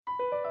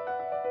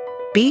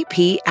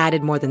BP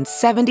added more than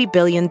 $70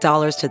 billion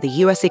to the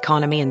U.S.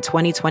 economy in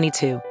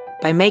 2022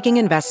 by making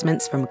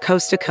investments from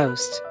coast to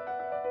coast.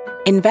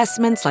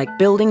 Investments like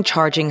building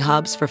charging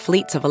hubs for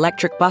fleets of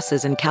electric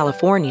buses in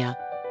California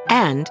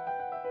and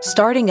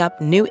starting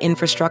up new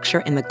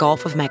infrastructure in the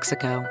Gulf of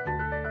Mexico.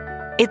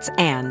 It's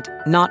and,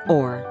 not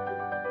or.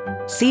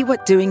 See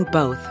what doing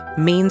both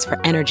means for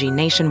energy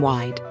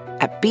nationwide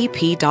at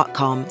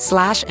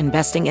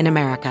bp.com/investing in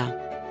America.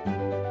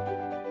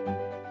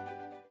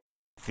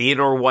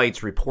 Theodore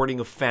White's reporting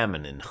of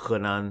famine in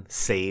Henan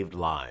saved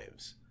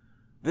lives.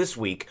 This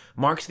week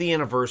marks the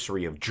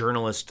anniversary of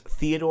journalist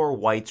Theodore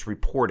White's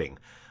reporting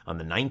on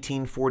the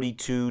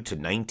 1942 to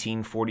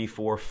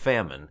 1944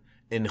 famine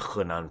in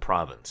Henan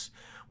province,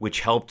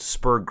 which helped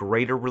spur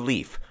greater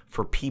relief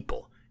for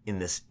people in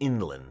this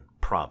inland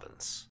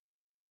province.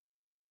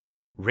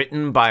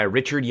 Written by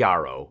Richard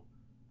Yarrow,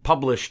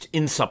 published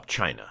in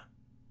SupChina.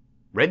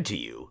 Read to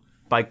you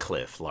by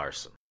Cliff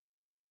Larson.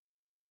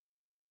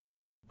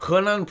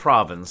 Henan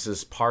province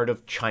is part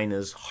of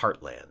China's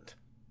heartland.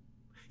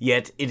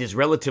 Yet it is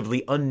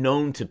relatively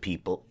unknown to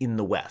people in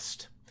the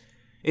West.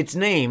 Its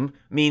name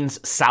means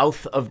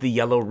south of the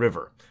Yellow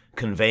River,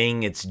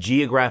 conveying its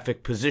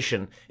geographic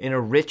position in a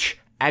rich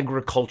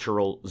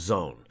agricultural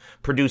zone,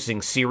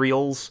 producing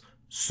cereals,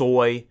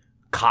 soy,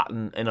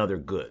 cotton, and other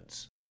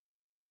goods.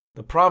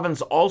 The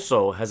province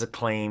also has a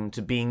claim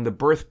to being the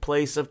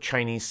birthplace of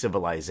Chinese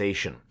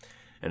civilization,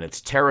 and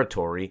its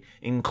territory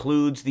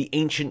includes the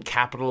ancient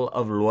capital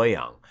of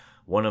Luoyang,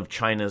 one of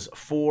China's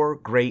 4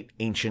 great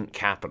ancient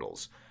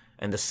capitals,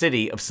 and a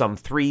city of some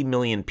 3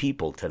 million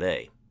people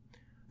today.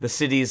 The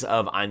cities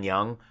of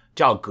Anyang,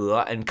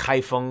 Zhaoge, and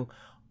Kaifeng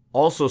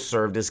also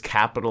served as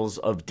capitals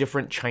of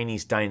different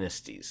Chinese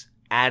dynasties,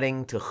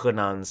 adding to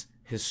Henan's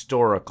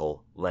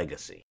historical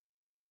legacy.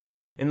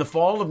 In the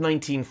fall of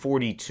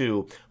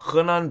 1942,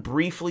 Henan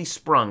briefly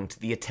sprung to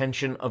the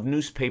attention of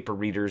newspaper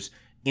readers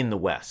in the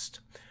West.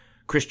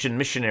 Christian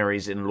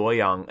missionaries in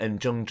Luoyang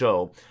and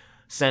Zhengzhou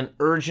sent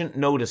urgent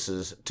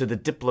notices to the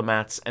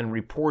diplomats and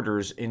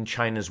reporters in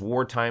China's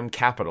wartime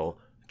capital,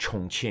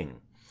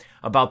 Chongqing,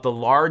 about the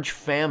large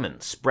famine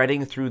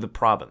spreading through the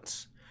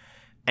province.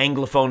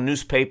 Anglophone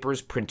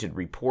newspapers printed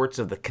reports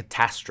of the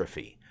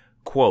catastrophe.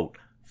 Quote,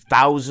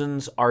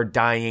 "Thousands are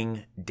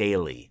dying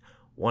daily,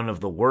 one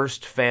of the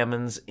worst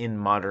famines in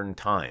modern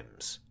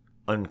times."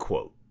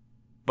 Unquote.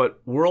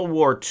 But World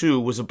War II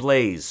was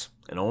ablaze,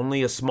 and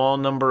only a small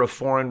number of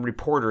foreign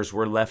reporters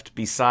were left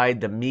beside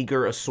the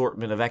meager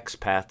assortment of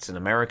expats and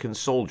American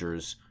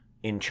soldiers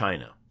in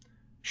China.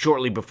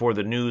 Shortly before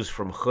the news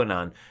from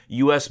Henan,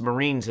 U.S.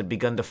 Marines had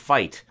begun to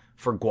fight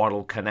for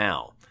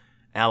Guadalcanal.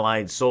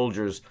 Allied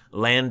soldiers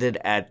landed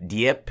at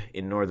Dieppe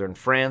in northern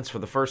France for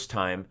the first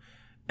time,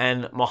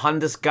 and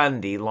Mohandas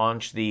Gandhi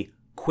launched the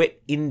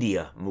Quit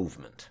India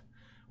movement.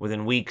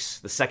 Within weeks,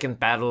 the Second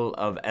Battle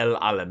of El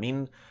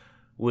Alamein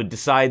would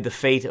decide the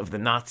fate of the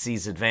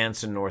Nazis'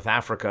 advance in North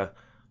Africa.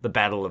 The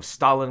Battle of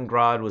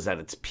Stalingrad was at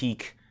its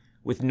peak.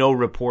 With no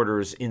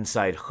reporters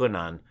inside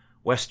Henan,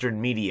 Western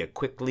media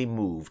quickly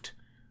moved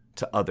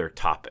to other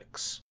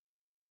topics.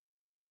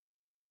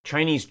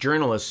 Chinese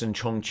journalists in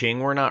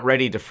Chongqing were not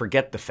ready to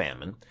forget the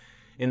famine.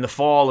 In the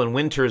fall and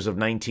winters of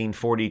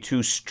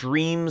 1942,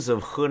 streams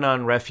of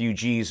Henan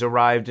refugees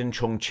arrived in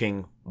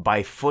Chongqing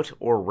by foot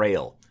or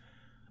rail.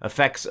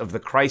 Effects of the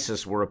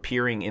crisis were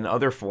appearing in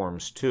other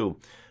forms, too.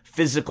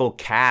 Physical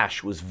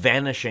cash was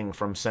vanishing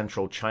from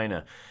central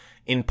China,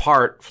 in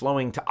part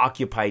flowing to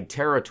occupied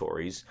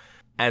territories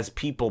as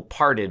people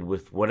parted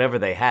with whatever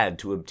they had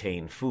to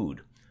obtain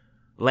food.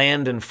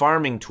 Land and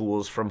farming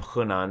tools from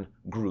Henan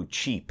grew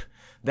cheap.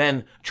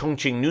 Then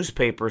Chongqing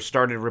newspapers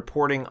started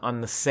reporting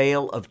on the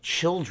sale of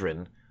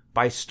children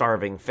by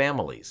starving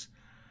families.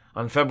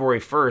 On February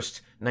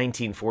 1st,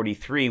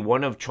 1943,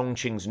 one of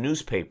Chongqing's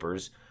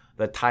newspapers,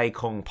 the Tai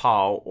Kong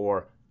Pao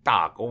or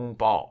Da Gong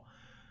Bao,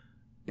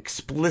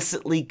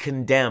 explicitly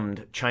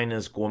condemned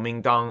China's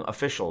Kuomintang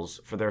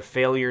officials for their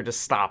failure to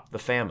stop the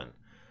famine.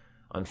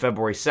 On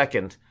February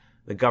 2nd,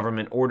 the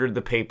government ordered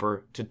the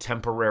paper to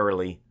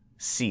temporarily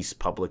cease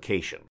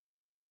publication.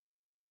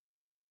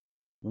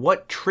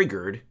 What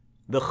triggered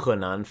the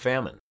Henan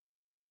famine?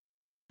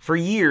 For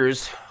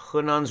years,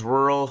 Henan's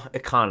rural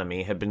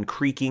economy had been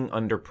creaking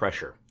under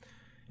pressure.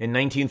 In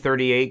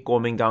 1938,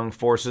 Kuomintang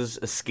forces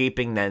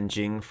escaping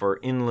Nanjing for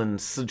inland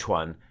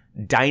Sichuan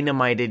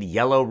dynamited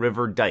Yellow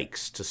River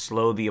dikes to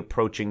slow the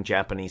approaching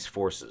Japanese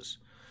forces.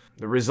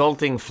 The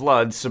resulting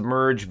flood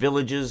submerged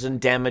villages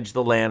and damaged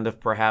the land of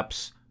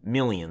perhaps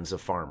millions of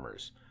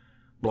farmers.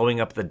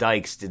 Blowing up the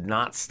dikes did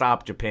not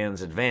stop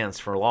Japan's advance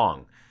for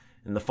long.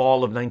 In the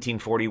fall of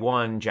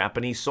 1941,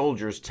 Japanese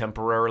soldiers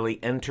temporarily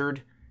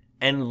entered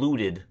and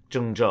looted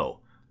Zhengzhou,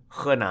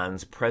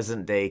 Henan's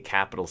present-day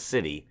capital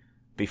city,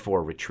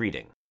 before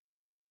retreating.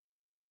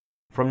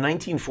 From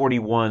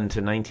 1941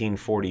 to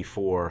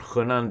 1944,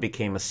 Henan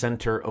became a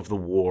center of the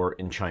war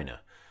in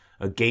China,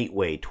 a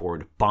gateway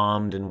toward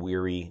bombed and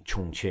weary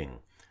Chongqing,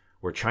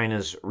 where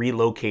China's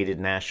relocated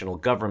national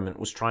government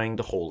was trying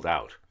to hold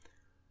out.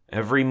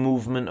 Every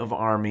movement of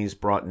armies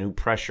brought new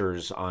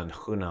pressures on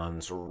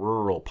Henan's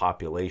rural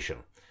population,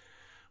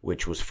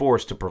 which was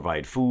forced to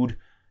provide food,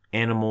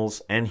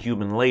 animals, and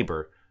human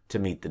labor to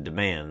meet the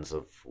demands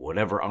of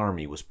whatever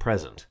army was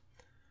present.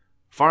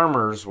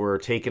 Farmers were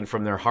taken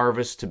from their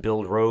harvests to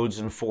build roads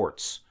and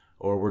forts,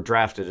 or were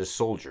drafted as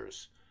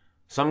soldiers.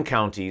 Some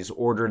counties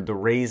ordered the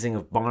raising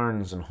of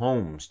barns and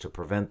homes to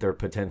prevent their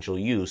potential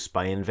use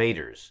by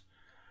invaders.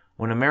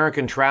 When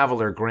American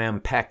traveler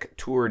Graham Peck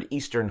toured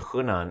eastern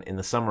Henan in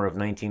the summer of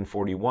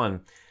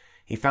 1941,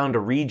 he found a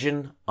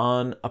region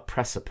on a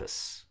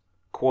precipice.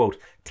 Quote,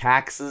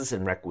 taxes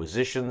and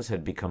requisitions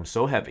had become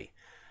so heavy,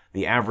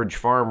 the average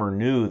farmer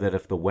knew that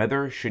if the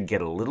weather should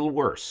get a little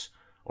worse,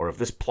 or if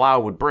this plow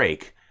would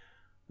break,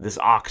 this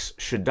ox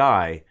should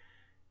die,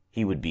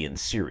 he would be in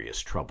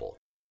serious trouble.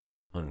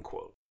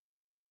 Unquote.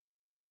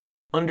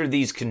 Under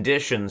these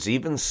conditions,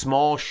 even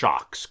small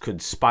shocks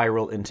could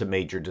spiral into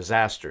major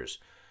disasters.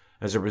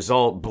 As a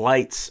result,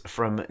 blights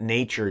from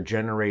nature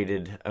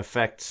generated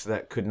effects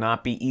that could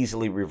not be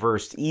easily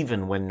reversed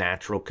even when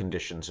natural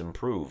conditions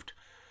improved.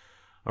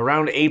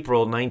 Around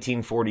April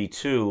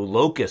 1942,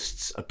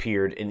 locusts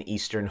appeared in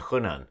eastern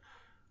Henan.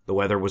 The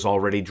weather was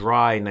already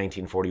dry in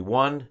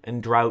 1941,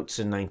 and droughts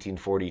in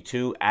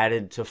 1942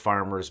 added to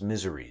farmers'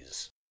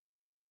 miseries.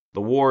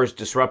 The war's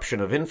disruption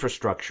of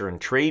infrastructure and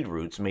trade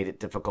routes made it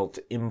difficult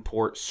to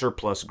import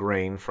surplus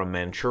grain from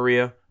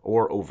Manchuria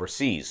or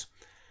overseas.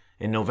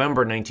 In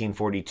November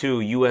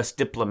 1942, U.S.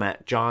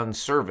 diplomat John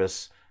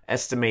Service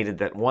estimated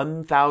that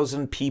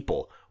 1,000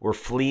 people were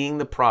fleeing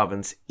the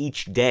province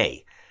each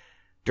day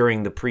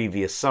during the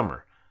previous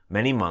summer,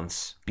 many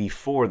months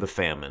before the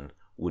famine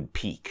would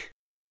peak.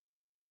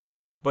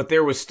 But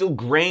there was still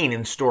grain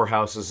in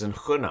storehouses in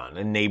Henan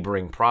and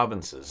neighboring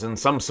provinces, and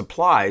some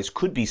supplies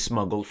could be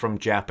smuggled from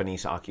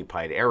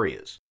Japanese-occupied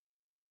areas.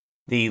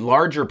 The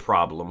larger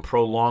problem,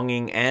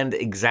 prolonging and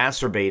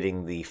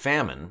exacerbating the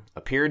famine,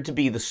 appeared to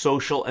be the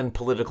social and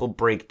political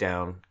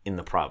breakdown in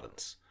the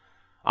province.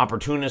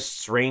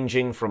 Opportunists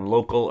ranging from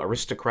local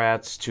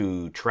aristocrats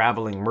to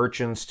traveling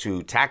merchants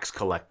to tax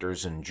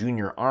collectors and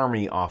junior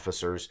army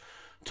officers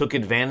took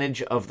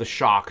advantage of the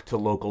shock to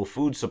local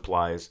food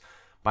supplies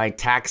by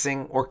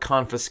taxing or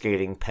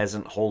confiscating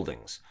peasant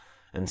holdings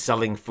and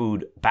selling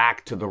food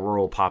back to the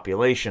rural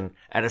population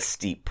at a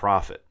steep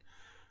profit.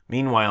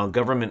 Meanwhile,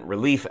 government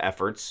relief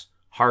efforts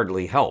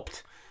hardly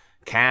helped.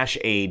 Cash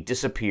aid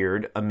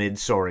disappeared amid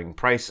soaring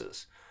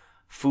prices.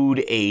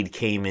 Food aid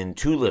came in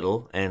too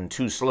little and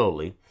too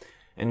slowly,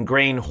 and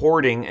grain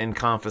hoarding and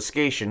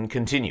confiscation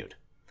continued.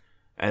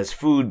 As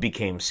food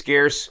became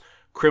scarce,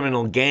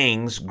 criminal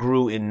gangs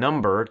grew in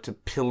number to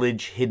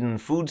pillage hidden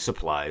food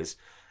supplies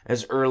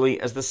as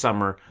early as the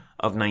summer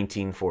of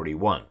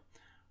 1941,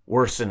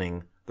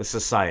 worsening the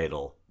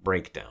societal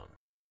breakdown.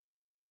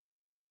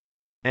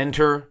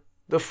 Enter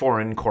the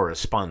foreign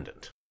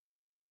correspondent.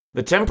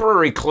 The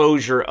temporary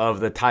closure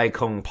of the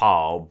Taikong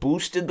Pao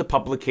boosted the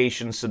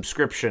publication's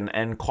subscription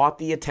and caught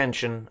the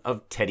attention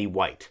of Teddy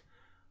White,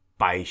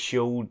 Bai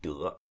Xiu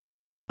De,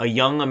 a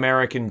young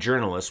American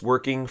journalist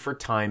working for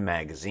Time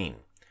magazine.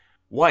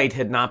 White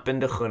had not been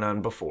to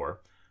Henan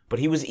before, but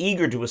he was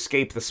eager to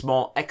escape the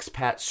small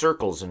expat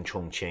circles in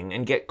Chongqing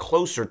and get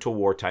closer to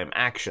wartime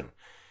action.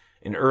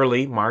 In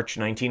early March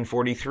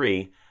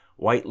 1943,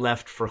 White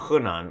left for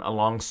Henan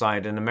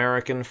alongside an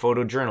American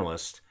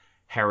photojournalist,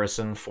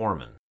 Harrison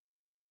Foreman.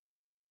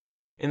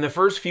 In the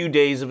first few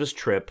days of his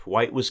trip,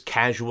 White was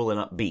casual and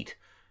upbeat,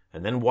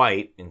 and then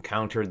White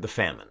encountered the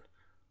famine.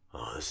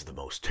 "Oh, this is the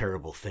most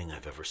terrible thing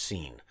I've ever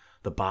seen.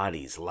 The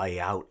bodies lie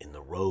out in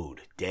the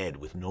road, dead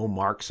with no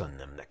marks on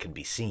them that can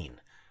be seen,"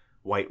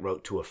 White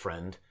wrote to a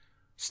friend.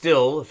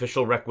 Still,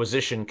 official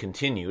requisition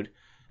continued,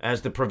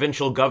 as the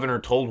provincial governor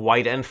told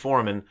White and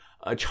Foreman,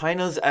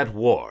 "China's at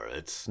war.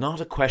 It's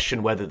not a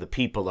question whether the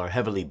people are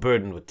heavily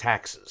burdened with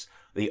taxes.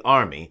 The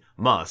army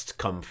must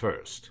come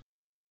first."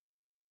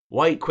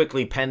 White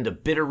quickly penned a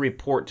bitter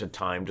report to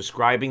Time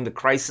describing the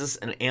crisis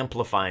and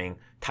amplifying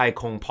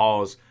Taikong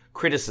Pao's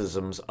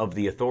criticisms of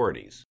the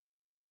authorities.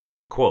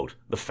 Quote,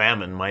 "The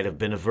famine might have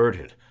been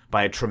averted.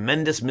 By a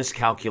tremendous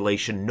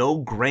miscalculation, no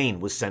grain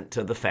was sent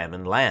to the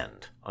famine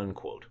land."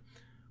 Unquote.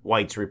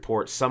 White's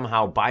report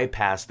somehow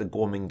bypassed the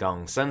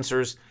Kuomintang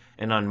censors,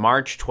 and on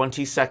March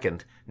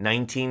 22,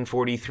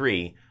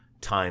 1943,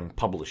 Time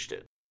published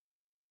it.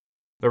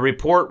 The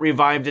report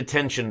revived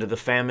attention to the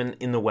famine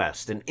in the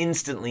West and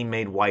instantly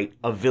made White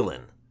a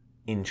villain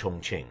in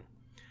Chongqing.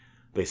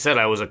 "They said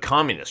I was a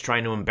communist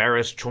trying to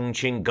embarrass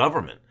Chongqing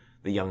government,"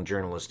 the young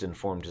journalist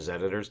informed his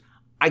editors.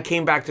 "I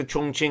came back to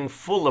Chongqing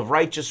full of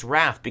righteous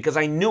wrath because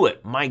I knew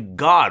it. My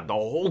God, the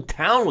whole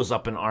town was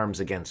up in arms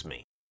against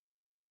me."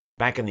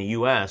 Back in the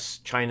U.S.,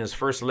 China's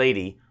First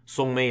Lady,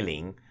 Song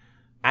Meiling,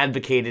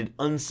 advocated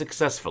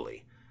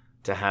unsuccessfully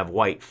to have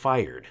White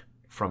fired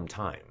from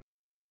Time.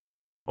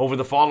 Over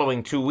the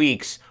following 2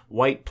 weeks,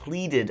 White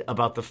pleaded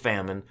about the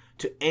famine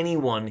to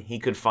anyone he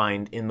could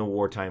find in the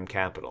wartime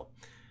capital.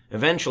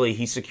 Eventually,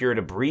 he secured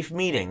a brief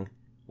meeting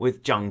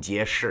with Jiang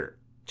Jieshi,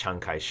 Chiang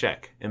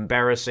Kai-shek,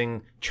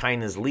 embarrassing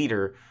China's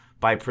leader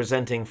by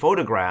presenting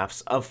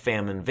photographs of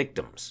famine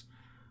victims.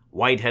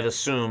 White had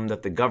assumed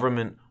that the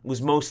government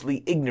was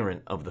mostly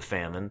ignorant of the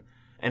famine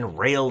and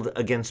railed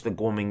against the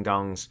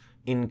Kuomintang's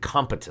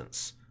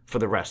incompetence for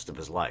the rest of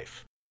his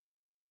life.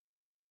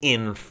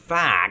 In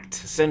fact,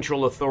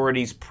 central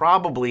authorities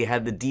probably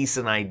had the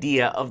decent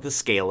idea of the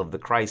scale of the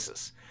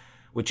crisis,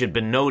 which had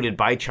been noted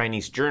by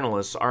Chinese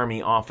journalists,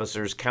 army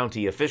officers,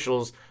 county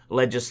officials,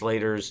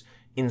 legislators,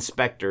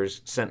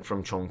 inspectors sent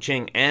from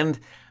Chongqing, and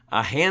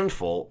a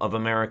handful of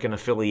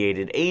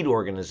American-affiliated aid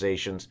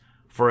organizations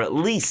for at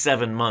least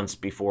 7 months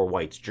before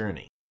White's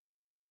journey.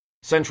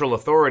 Central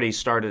authorities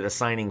started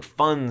assigning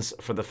funds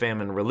for the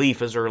famine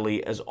relief as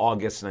early as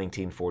August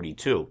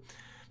 1942,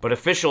 but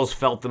officials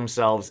felt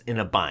themselves in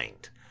a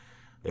bind.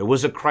 There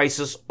was a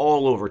crisis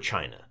all over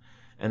China,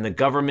 and the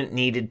government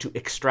needed to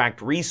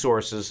extract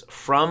resources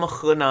from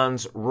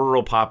Henan's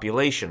rural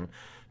population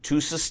to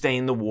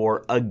sustain the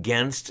war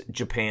against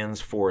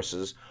Japan's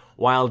forces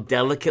while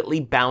delicately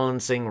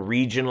balancing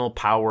regional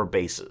power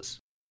bases.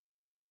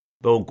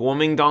 Though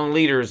Kuomintang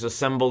leaders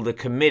assembled a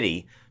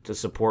committee to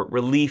support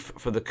relief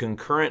for the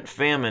concurrent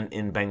famine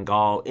in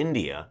Bengal,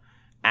 India,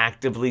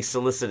 actively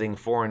soliciting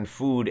foreign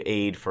food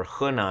aid for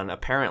Henan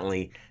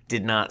apparently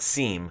did not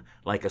seem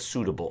like a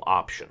suitable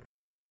option.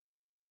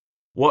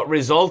 What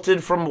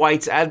resulted from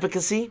White's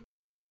advocacy?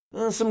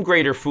 Some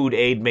greater food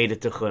aid made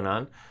it to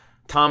Henan.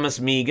 Thomas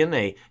Meighan,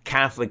 a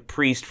Catholic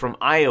priest from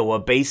Iowa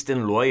based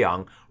in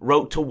Luoyang,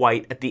 wrote to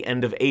White at the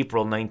end of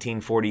April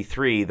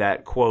 1943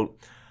 that, quote,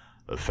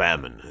 "The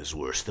famine is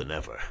worse than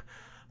ever,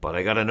 but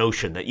I got a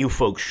notion that you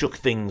folks shook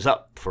things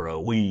up for a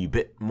wee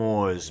bit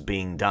more's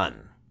being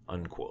done,"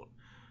 unquote.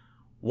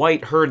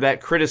 White heard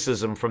that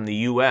criticism from the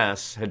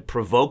U.S. had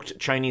provoked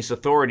Chinese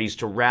authorities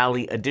to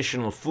rally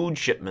additional food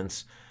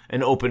shipments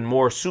and open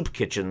more soup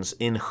kitchens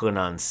in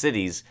Henan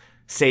cities,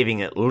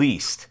 saving at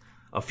least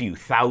a few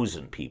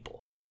thousand people.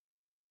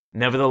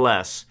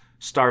 Nevertheless,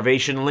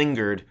 starvation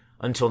lingered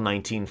until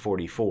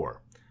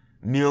 1944.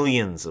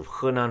 Millions of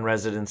Henan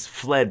residents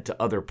fled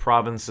to other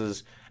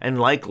provinces, and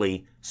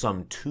likely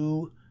some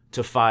 2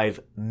 to 5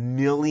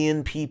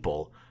 million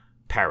people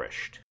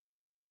perished.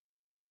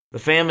 The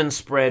famine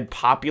spread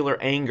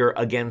popular anger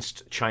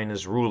against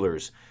China's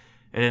rulers,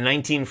 and in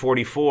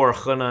 1944,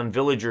 Henan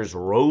villagers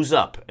rose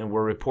up and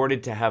were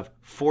reported to have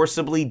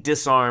forcibly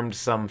disarmed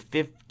some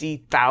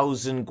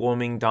 50,000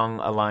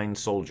 Kuomintang-aligned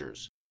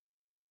soldiers.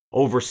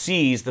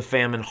 Overseas, the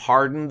famine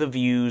hardened the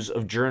views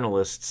of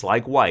journalists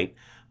like White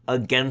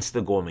against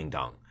the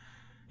Kuomintang.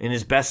 In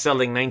his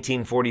best-selling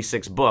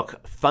 1946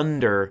 book,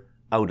 Thunder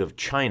Out of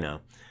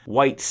China,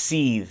 White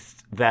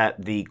seethed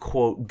that the,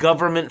 quote,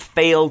 "government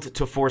failed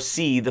to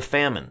foresee the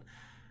famine.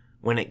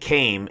 When it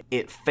came,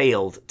 it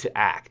failed to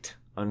act,"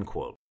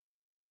 unquote.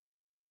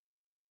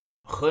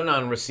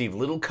 Henan received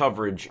little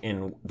coverage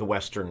in the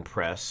Western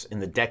press in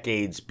the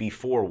decades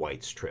before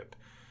White's trip.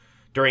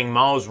 During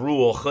Mao's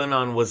rule,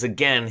 Henan was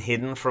again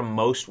hidden from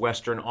most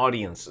Western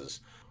audiences.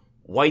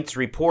 White's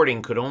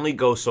reporting could only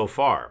go so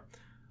far.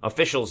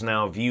 Officials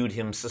now viewed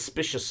him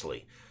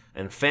suspiciously,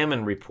 and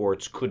famine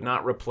reports could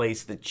not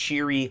replace the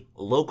cheery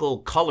local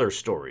color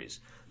stories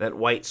that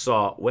White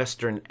saw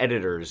Western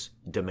editors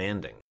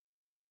demanding.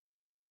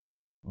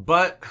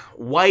 But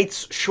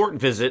White's short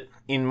visit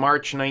in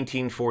March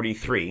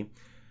 1943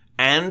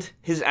 and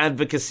his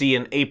advocacy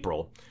in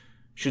April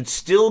should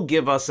still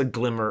give us a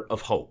glimmer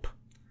of hope.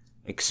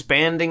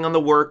 Expanding on the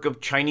work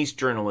of Chinese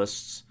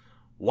journalists,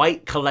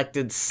 White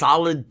collected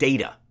solid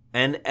data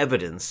and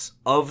evidence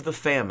of the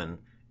famine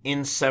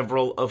in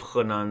several of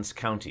Henan's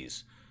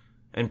counties,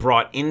 and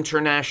brought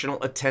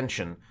international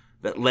attention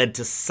that led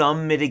to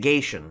some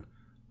mitigation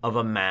of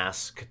a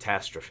mass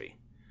catastrophe.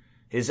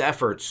 His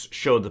efforts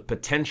show the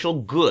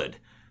potential good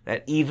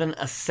that even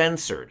a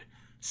censored,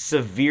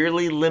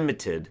 severely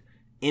limited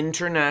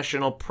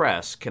international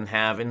press can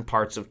have in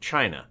parts of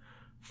China,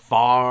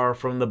 far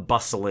from the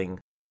bustling,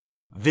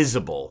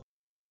 visible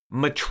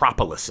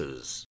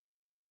metropolises.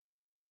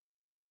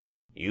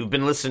 You've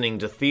been listening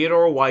to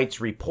Theodore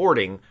White's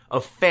reporting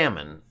of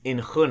famine in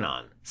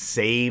Henan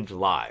Saved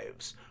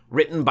Lives,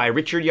 written by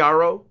Richard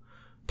Yarrow,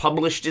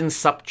 published in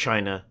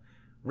SupChina,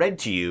 read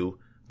to you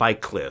by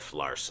Cliff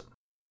Larson.